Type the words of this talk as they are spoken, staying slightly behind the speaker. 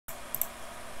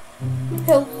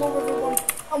Hello everyone,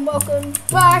 and welcome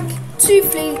back to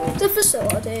Flee the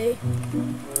Facility.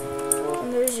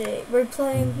 And we're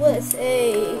playing with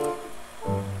a,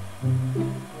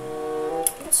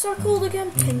 what's that called again?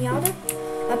 Pinata?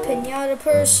 A pinata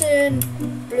person,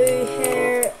 blue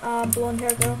hair, blonde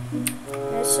hair girl.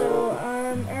 So,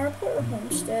 airport or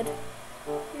homestead?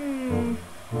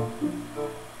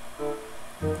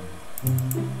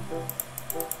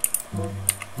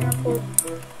 Airport.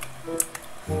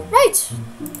 Right,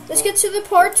 let's get to the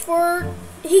part where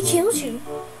he kills you.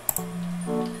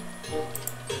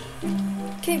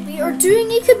 Okay, we are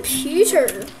doing a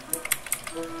computer.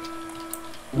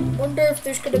 Wonder if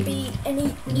there's gonna be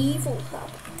any evil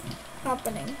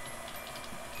happening.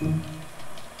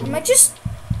 Am I just...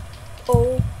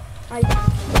 Oh,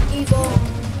 evil.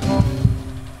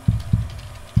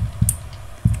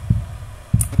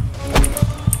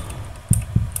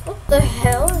 What the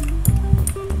hell?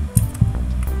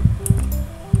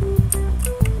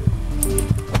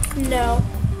 No.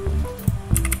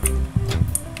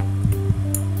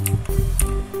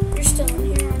 You're still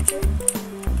in here, aren't you?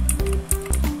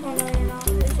 Oh no, you're not.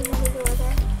 There's another door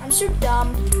there. I'm so dumb.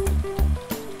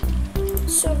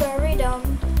 So very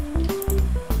dumb.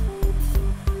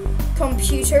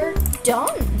 Computer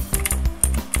done.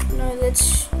 No,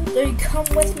 they come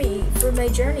with me for my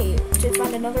journey to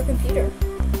find another computer.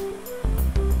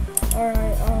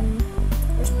 Alright,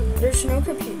 there's no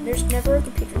computer. There's never a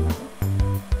computer now.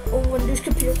 Oh, Windows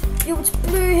computer. Yo, it's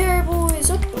blue hair, boys.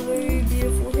 Up blue,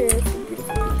 beautiful hair for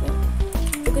beautiful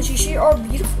people. Because you sure are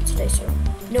beautiful today, sir.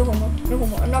 No homo, no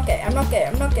homo. I'm not gay, I'm not gay,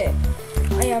 I'm not gay.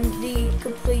 I am the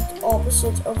complete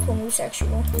opposite of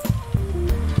homosexual.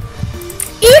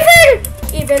 Evil!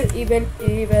 Evil, evil,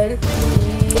 evil,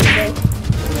 evil.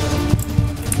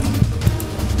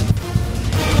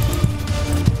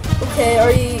 Okay,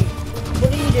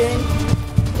 what are you doing?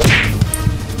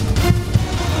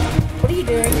 What are you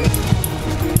doing?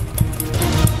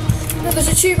 No, there's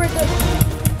a tree right there.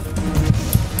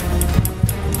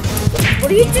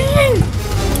 What are you doing?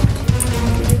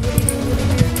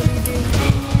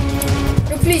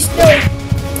 No, please, no.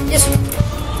 Yes.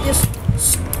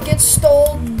 Get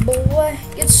stalled, boy.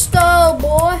 Get stalled,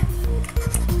 boy.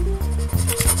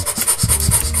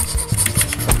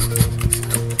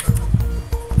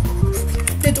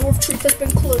 The door of truth has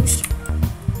been closed.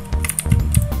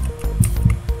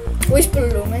 Who's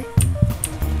below me?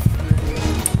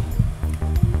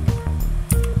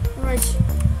 Right.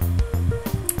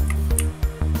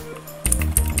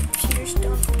 Computer's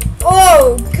done.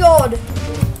 Oh God!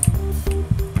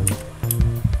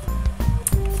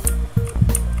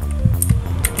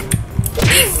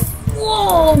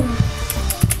 Whoa!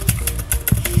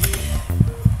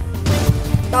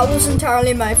 That was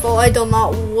entirely my fault. I done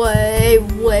that way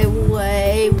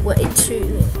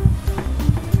too.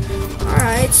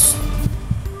 Alright.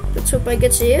 Let's hope I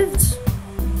get saved.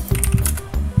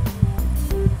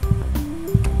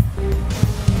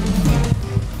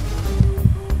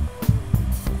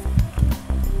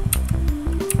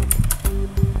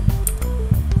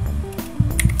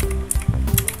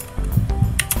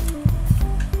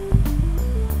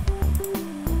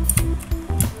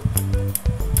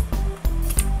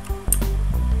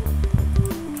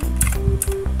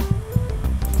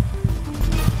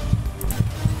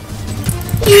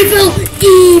 Evil,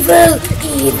 evil,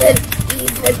 evil,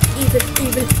 evil, evil,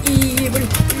 evil, evil,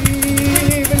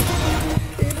 evil,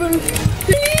 evil,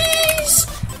 please.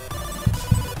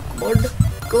 Bud,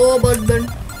 go Budman.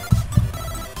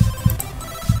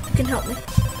 You can help me.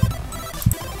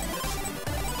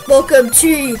 Welcome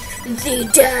to the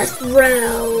Death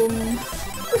Realm.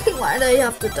 Why do I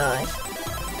have to die?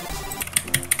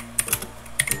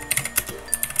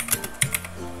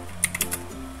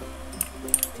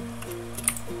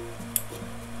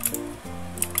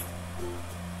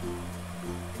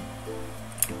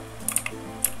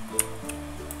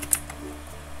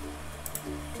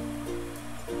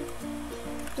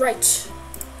 Right.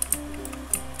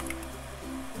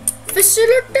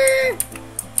 Facility!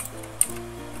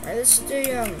 Alright, let's do,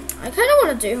 I kinda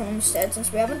wanna do Homestead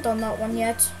since we haven't done that one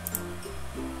yet.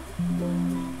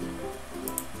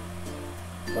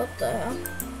 What the hell?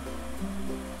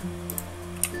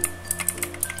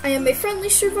 I am a friendly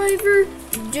survivor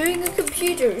doing a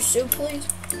computer, so please,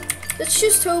 let's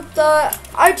just hope that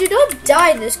I do not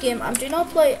die in this game and do not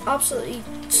play absolutely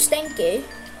stinky.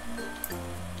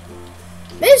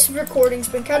 This recording's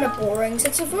been kind of boring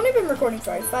since I've only been recording for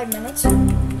like 5 minutes.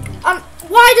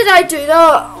 Why did I do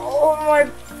that? Oh my,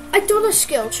 I done a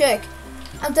skill check.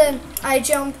 And then I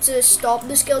jumped to stop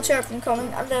the skill check from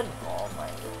coming, and then, oh my,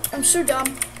 I'm so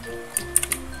dumb.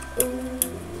 Ooh.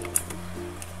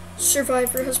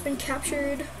 Survivor has been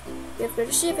captured. We have to go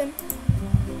to save him.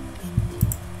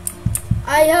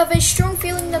 I have a strong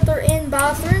feeling that they're in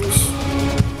bathrooms.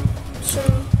 So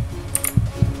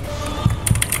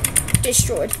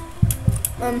destroyed.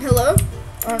 Hello?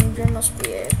 There must be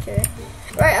AFK.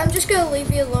 Right, I'm just gonna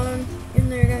leave you alone. Even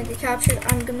though you're gonna get captured,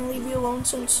 I'm gonna leave you alone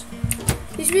since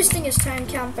he's wasting his time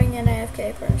camping an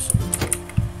AFK person.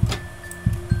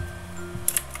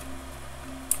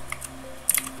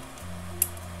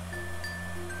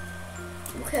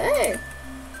 Okay.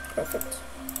 Perfect.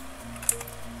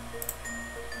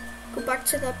 Go back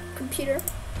to that computer.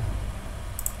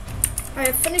 I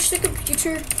have finished the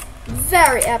computer.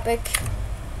 Very epic.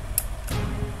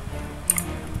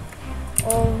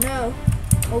 Oh no.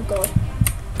 Oh god.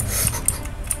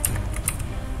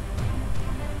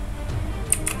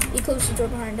 He closed the door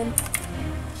behind him.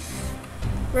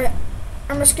 Right.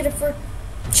 I'm just gonna for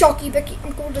Chalky Becky.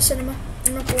 I'm going to cinema.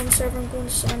 I'm not going to server, I'm going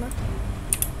to cinema.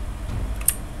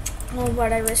 Oh,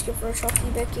 why'd I risk it for a Chalky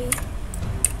Becky?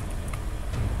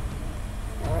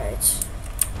 Alright.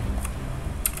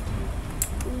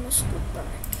 We must go back.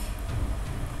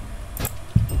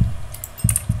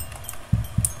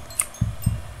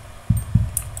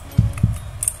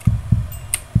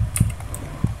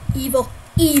 Evil.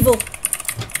 Evil.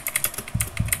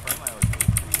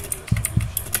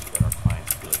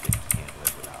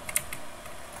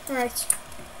 Alright.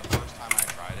 The first time I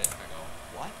tried it, I go,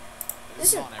 what?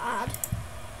 This is odd.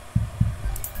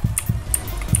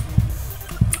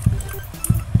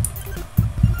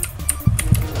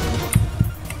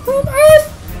 Who on earth?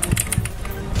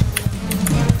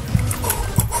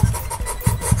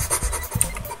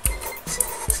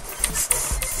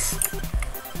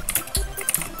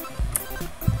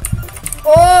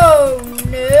 Oh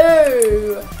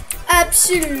no!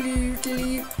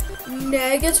 Absolutely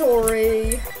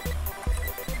negatory.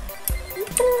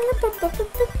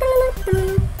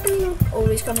 Oh,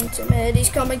 he's coming to mid. He's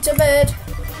coming to mid.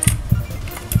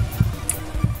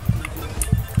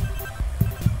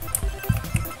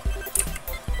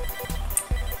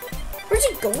 Where's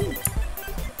he going?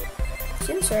 Is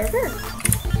he in server?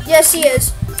 Yes, he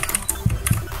is.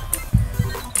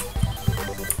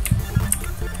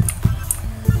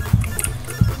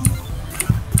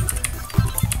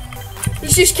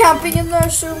 He's just camping in there,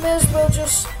 so may as well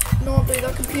just not do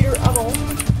that computer at all.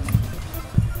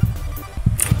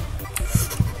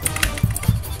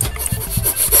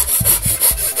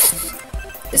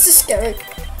 This is scary.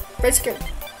 Very scary.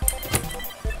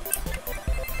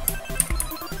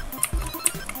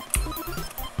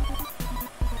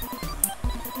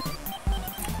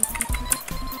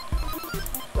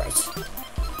 Right.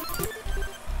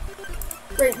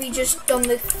 Right, we just done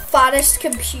the fattest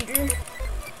computer.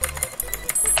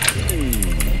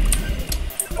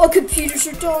 All computers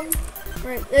are done.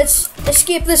 Right, let's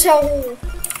escape this hellhole.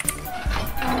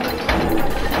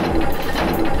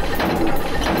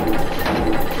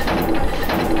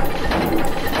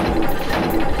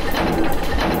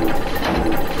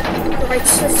 Right,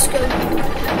 so let's go.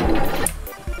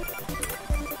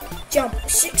 Jump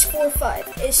 645.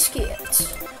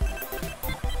 Escaped.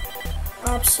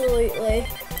 Absolutely.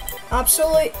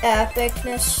 Absolute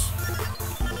epicness.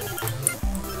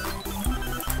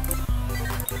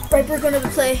 Right, we're gonna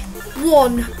play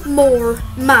one more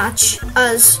match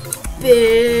as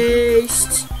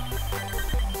Beast.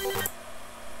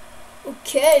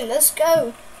 Okay, let's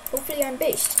go. Hopefully I'm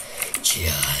Beast.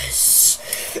 Yes,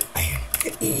 I am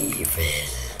evil.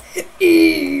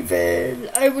 Evil.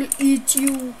 I will eat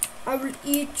you. I will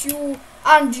eat you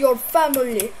and your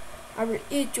family. I will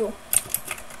eat you.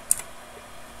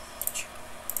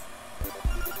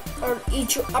 I will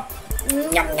eat you up.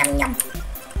 Yum, yum, yum.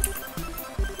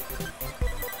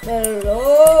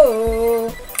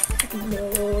 Hello. No.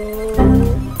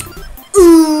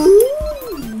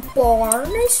 Ooh, barn,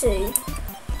 I see.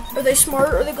 Are they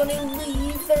smart? Are they gonna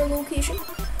leave their location?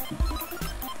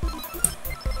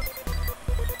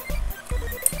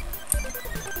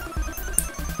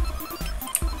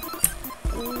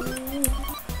 Ooh.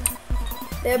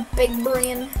 They have big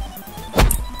brain.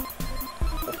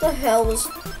 What the hell is...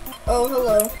 Oh,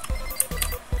 hello.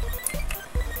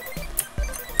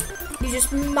 You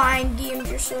just mind gamed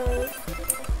yourself.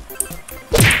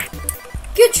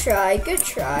 Good try, good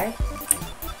try.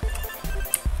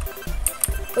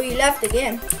 Oh, you left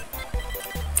again.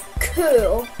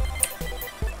 Cool.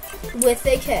 With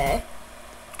a K.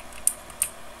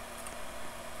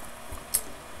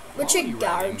 Which a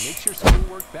garbage. Makes your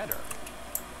schoolwork better.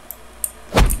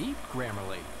 Meet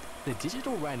Grammarly, the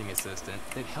digital writing assistant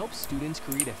that helps students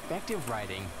create effective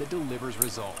writing that delivers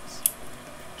results.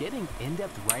 Getting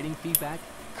in-depth writing feedback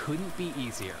couldn't be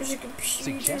easier. There's a computer.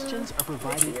 Suggestions are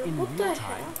provided in What the real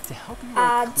time hell? to help you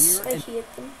write Ads, clear I and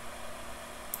hate them.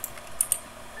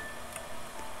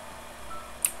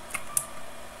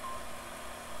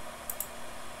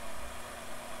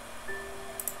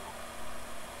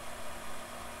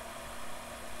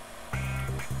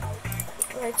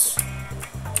 Right.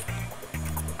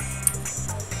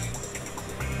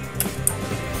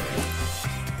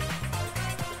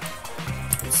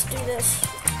 Let's do this.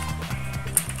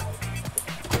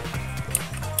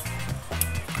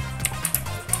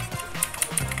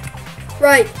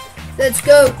 Right, let's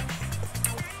go.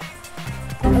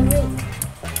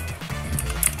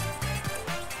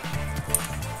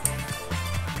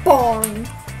 Barn.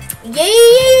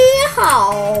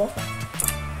 Yeah.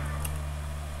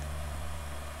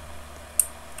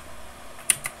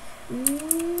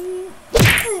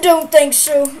 Don't think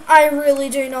so. I really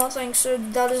do not think so.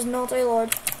 That is not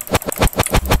allowed.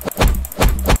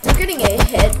 You're getting a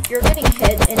hit. You're getting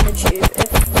hit in the tube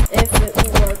if it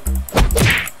will work.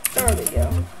 There we go.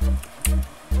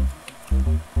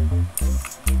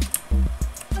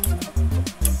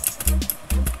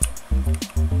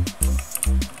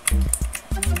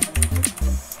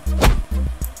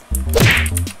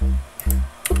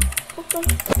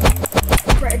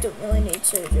 Right, I don't really need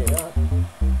to do that.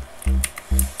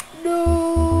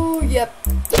 No, yep,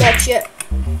 gotcha.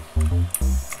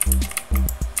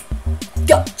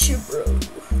 Got you, bro.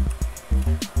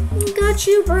 Got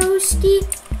you, broski.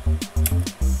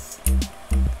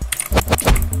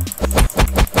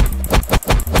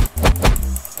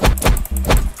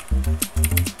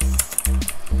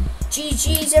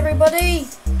 GG's, everybody.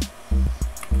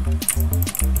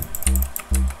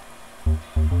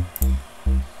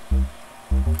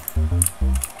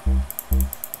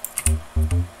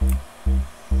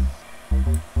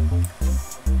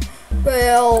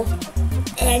 Well,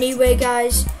 anyway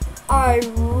guys, I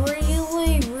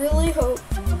really hope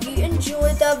you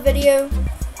enjoyed that video,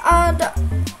 and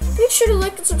be sure to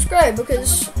like and subscribe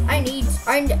because I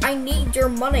need your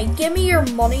money. Give me your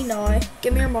money now.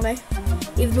 Give me your money,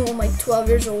 even though I'm like 12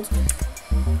 years old.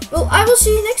 Well, I will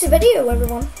see you next video,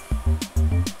 everyone.